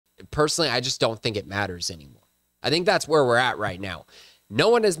personally, I just don't think it matters anymore. I think that's where we're at right now. No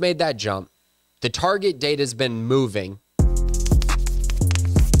one has made that jump. The target date has been moving.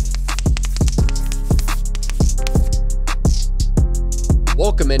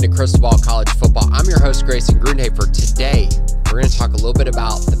 Welcome into Crystal Ball College Football. I'm your host, Grayson Grundhoefer. Today, we're going to talk a little bit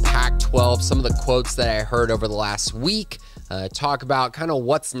about the Pac-12, some of the quotes that I heard over the last week, talk about kind of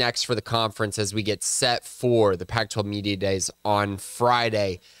what's next for the conference as we get set for the Pac-12 Media Days on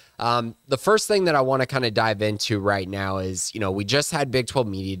Friday. The first thing that I want to kind of dive into right now is, we just had Big 12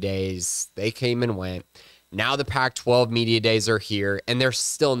 Media Days. They came and went. Now the Pac-12 Media Days are here, and there's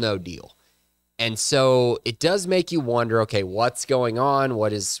still no deal. And so it does make you wonder, okay, what's going on?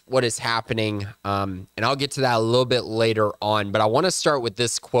 What is happening? And I'll get to that a little bit later on, but I want to start with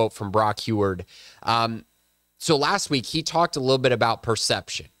this quote from Brock Huard. So last week, he talked a little bit about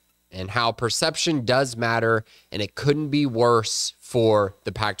perception and how perception does matter, and it couldn't be worse for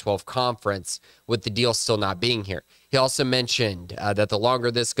the Pac-12 conference with the deal still not being here. He also mentioned that the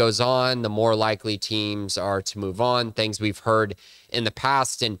longer this goes on, the more likely teams are to move on, things we've heard in the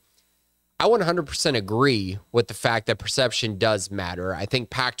past. And I 100% agree with the fact that perception does matter. I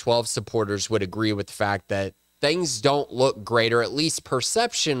think Pac-12 supporters would agree with the fact that things don't look great, or at least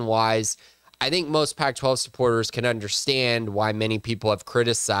perception-wise. I think most Pac-12 supporters can understand why many people have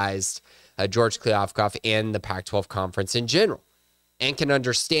criticized George Kliavkoff and the Pac-12 conference in general, and can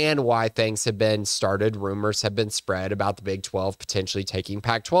understand why things have been started, rumors have been spread about the Big 12 potentially taking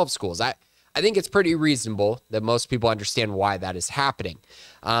Pac-12 schools. I think it's pretty reasonable that most people understand why that is happening.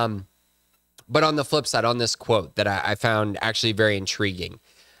 But on the flip side, on this quote that I found actually very intriguing,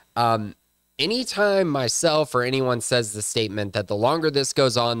 anytime myself or anyone says the statement that the longer this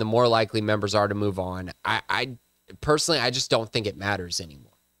goes on, the more likely members are to move on, I personally, I just don't think it matters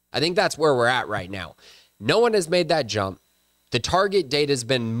anymore. I think that's where we're at right now. No one has made that jump. The target date has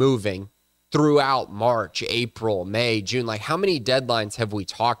been moving throughout March, April, May, June. Like, how many deadlines have we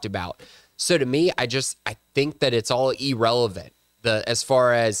talked about? So to me, I think that it's all irrelevant. As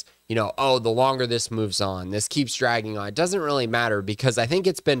far as, the longer this moves on, this keeps dragging on, it doesn't really matter, because I think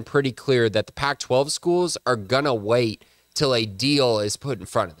it's been pretty clear that the Pac-12 schools are going to wait till a deal is put in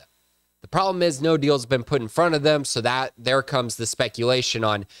front of them. The problem is no deal's been put in front of them, so that there comes the speculation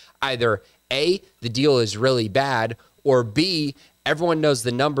on either A, the deal is really bad, or B, everyone knows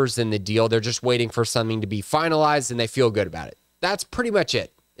the numbers in the deal. They're just waiting for something to be finalized and they feel good about it. That's pretty much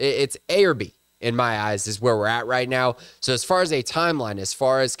it. It's A or B. In my eyes, is where we're at right now. So as far as a timeline, as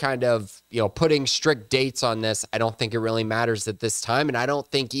far as kind of, putting strict dates on this, I don't think it really matters at this time. And I don't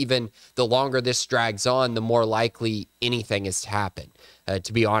think even the longer this drags on, the more likely anything is to happen,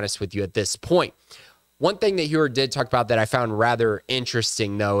 to be honest with you at this point. One thing that Huard did talk about that I found rather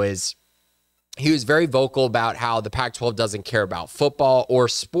interesting, though, is he was very vocal about how the Pac-12 doesn't care about football or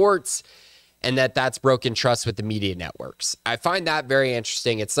sports, and that's broken trust with the media networks. I find that very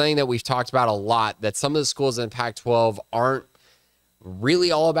interesting. It's something that we've talked about a lot, that some of the schools in the Pac-12 aren't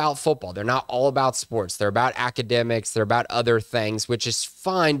really all about football. They're not all about sports. They're about academics. They're about other things, which is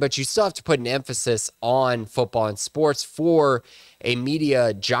fine, but you still have to put an emphasis on football and sports for a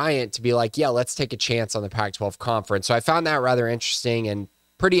media giant to be like, yeah, let's take a chance on the Pac-12 conference. So I found that rather interesting and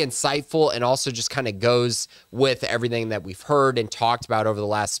pretty insightful, and also just kind of goes with everything that we've heard and talked about over the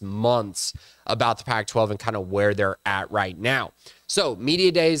last months about the Pac-12 and kind of where they're at right now. So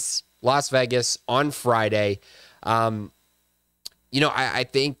Media Days, Las Vegas on Friday. I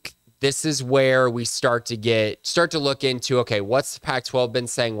think this is where we start to look into, okay, what's the Pac-12 been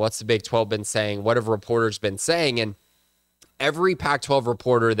saying? What's the Big 12 been saying? What have reporters been saying? And every Pac-12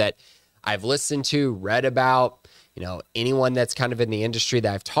 reporter that I've listened to, read about, anyone that's kind of in the industry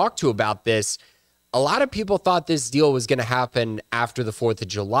that I've talked to about this, a lot of people thought this deal was going to happen after the 4th of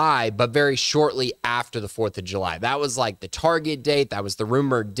July, but very shortly after the 4th of July. That was like the target date. That was the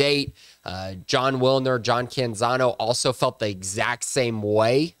rumored date. John Wilner, John Canzano also felt the exact same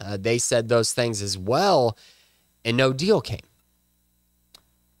way. They said those things as well, and no deal came.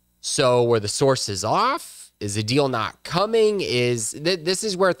 So were the sources off? Is the deal not coming? This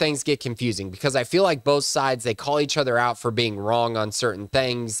is where things get confusing, because I feel like both sides, they call each other out for being wrong on certain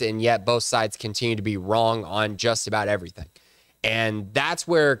things, and yet both sides continue to be wrong on just about everything. And that's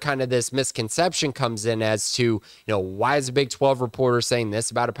where kind of this misconception comes in as to, why is a Big 12 reporter saying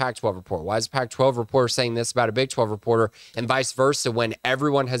this about a Pac-12 reporter? Why is a Pac-12 reporter saying this about a Big 12 reporter, and vice versa, when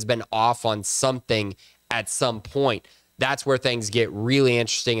everyone has been off on something at some point? That's where things get really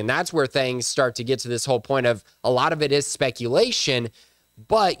interesting. And that's where things start to get to this whole point of a lot of it is speculation,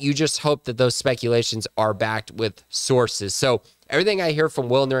 but you just hope that those speculations are backed with sources. So everything I hear from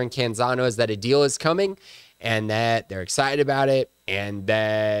Wilner and Canzano is that a deal is coming. and that they're excited about it, and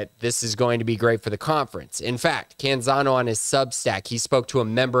that this is going to be great for the conference. In fact, Canzano on his Substack, he spoke to a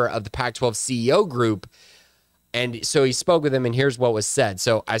member of the Pac-12 CEO group, and so he spoke with him, and here's what was said.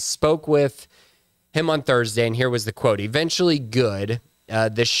 So I spoke with him on Thursday, and here was the quote. Eventually good.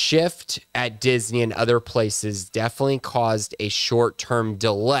 The shift at Disney and other places definitely caused a short-term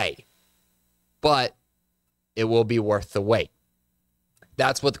delay, but it will be worth the wait.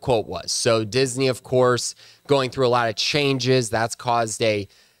 That's what the quote was. So Disney, of course, going through a lot of changes. That's caused a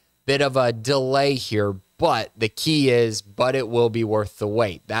bit of a delay here, but the key is, but it will be worth the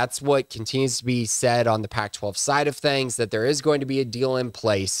wait. That's what continues to be said on the Pac-12 side of things, that there is going to be a deal in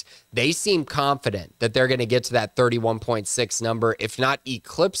place. They seem confident that they're going to get to that 31.6 number, if not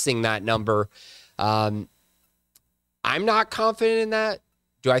eclipsing that number. I'm not confident in that.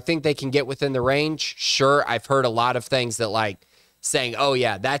 Do I think they can get within the range? Sure. I've heard a lot of things that like saying, oh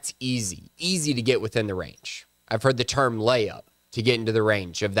yeah, that's easy to get within the range. I've heard the term layup to get into the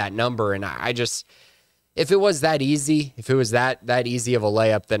range of that number. And I just, if it was that easy, if it was that easy of a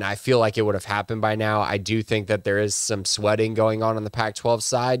layup, then I feel like it would have happened by now. I do think that there is some sweating going on the Pac-12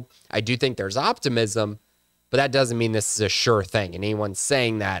 side. I do think there's optimism, but that doesn't mean this is a sure thing. And anyone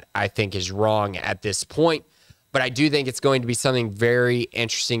saying that, I think, is wrong at this point. But I do think it's going to be something very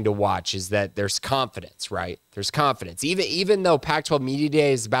interesting to watch, is that there's confidence, right? There's confidence. Even though Pac-12 Media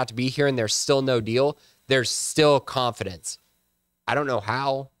Day is about to be here and there's still no deal, there's still confidence. I don't know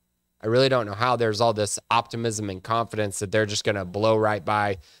how. I really don't know how there's all this optimism and confidence that they're just going to blow right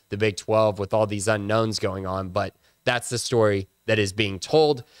by the Big 12 with all these unknowns going on. But that's the story that is being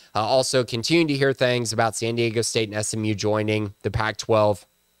told. Also, continuing to hear things about San Diego State and SMU joining the Pac-12.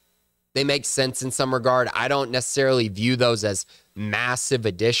 They make sense in some regard. I don't necessarily view those as massive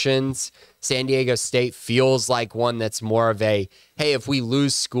additions. San Diego State feels like one that's more of a, hey, if we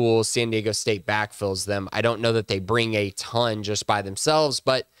lose schools, San Diego State backfills them. I don't know that they bring a ton just by themselves,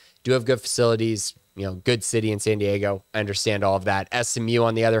 but do have good facilities, you know, good city in San Diego. I understand all of that. SMU,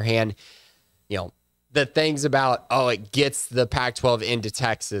 on the other hand, you know, the things about, oh, it gets the Pac-12 into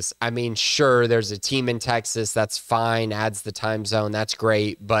Texas. I mean, sure, there's a team in Texas. That's fine. Adds the time zone. That's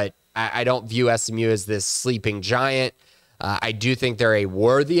great. But I don't view SMU as this sleeping giant. I do think they're a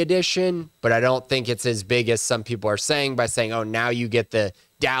worthy addition, but I don't think it's as big as some people are saying by saying, oh, now you get the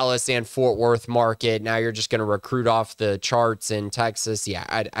Dallas and Fort Worth market. Now you're just going to recruit off the charts in Texas. Yeah,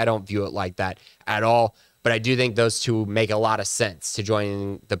 I don't view it like that at all. But I do think those two make a lot of sense to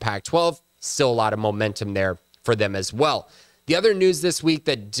join the Pac-12. Still a lot of momentum there for them as well. The other news this week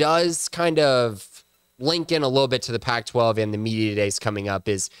that does kind of link in a little bit to the Pac-12 and the media days coming up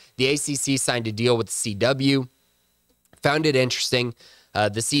is the ACC signed a deal with the CW. Found it interesting.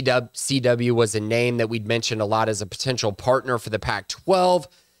 The CW was a name that we'd mentioned a lot as a potential partner for the Pac-12.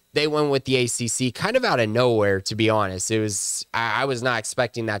 They went with the ACC kind of out of nowhere, to be honest. I was not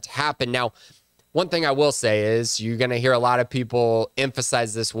expecting that to happen. Now, one thing I will say is you're going to hear a lot of people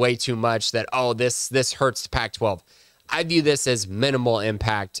emphasize this way too much, that, oh, this hurts the Pac-12. I view this as minimal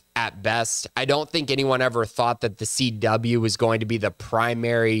impact at best. I don't think anyone ever thought that the CW was going to be the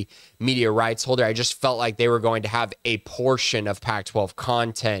primary media rights holder. I just felt like they were going to have a portion of Pac-12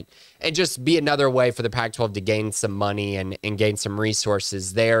 content and just be another way for the Pac-12 to gain some money and gain some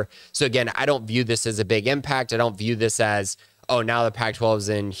resources there. So again, I don't view this as a big impact. I don't view this as, oh, now the Pac-12 is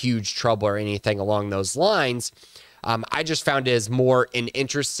in huge trouble or anything along those lines. I just found it as more an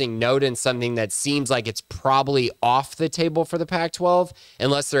interesting note and something that seems like it's probably off the table for the Pac-12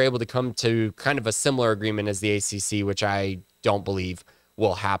 unless they're able to come to kind of a similar agreement as the ACC, which I don't believe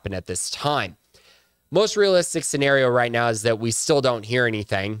will happen at this time. Most realistic scenario right now is that we still don't hear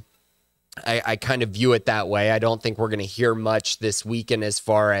anything. I kind of view it that way. I don't think we're going to hear much this weekend as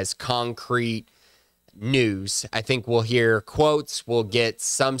far as concrete news. I think we'll hear quotes. We'll get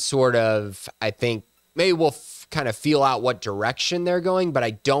some sort of, I think maybe we'll kind of feel out what direction they're going, but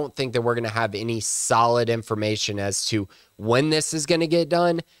I don't think that we're going to have any solid information as to when this is going to get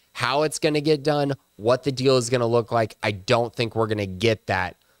done, how it's going to get done, what the deal is going to look like. I don't think we're going to get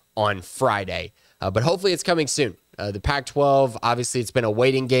that on Friday, but hopefully it's coming soon. The Pac-12, obviously it's been a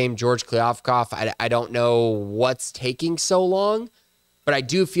waiting game. George Kliavkoff, I don't know what's taking so long, but I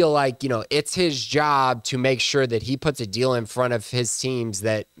do feel like, you know, it's his job to make sure that he puts a deal in front of his teams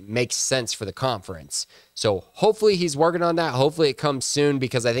that makes sense for the conference. So hopefully he's working on that. Hopefully it comes soon,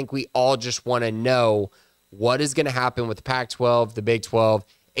 because I think we all just want to know what is going to happen with the Pac-12, the Big 12,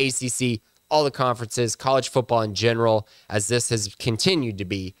 ACC, all the conferences, college football in general, as this has continued to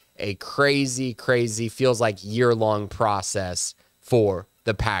be a crazy, feels like year-long process for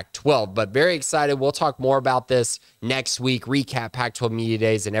the Pac-12. But very excited. We'll talk more about this next week, recap Pac-12 Media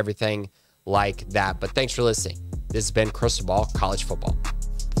Days and everything like that. But thanks for listening. This has been Crystal Ball College Football.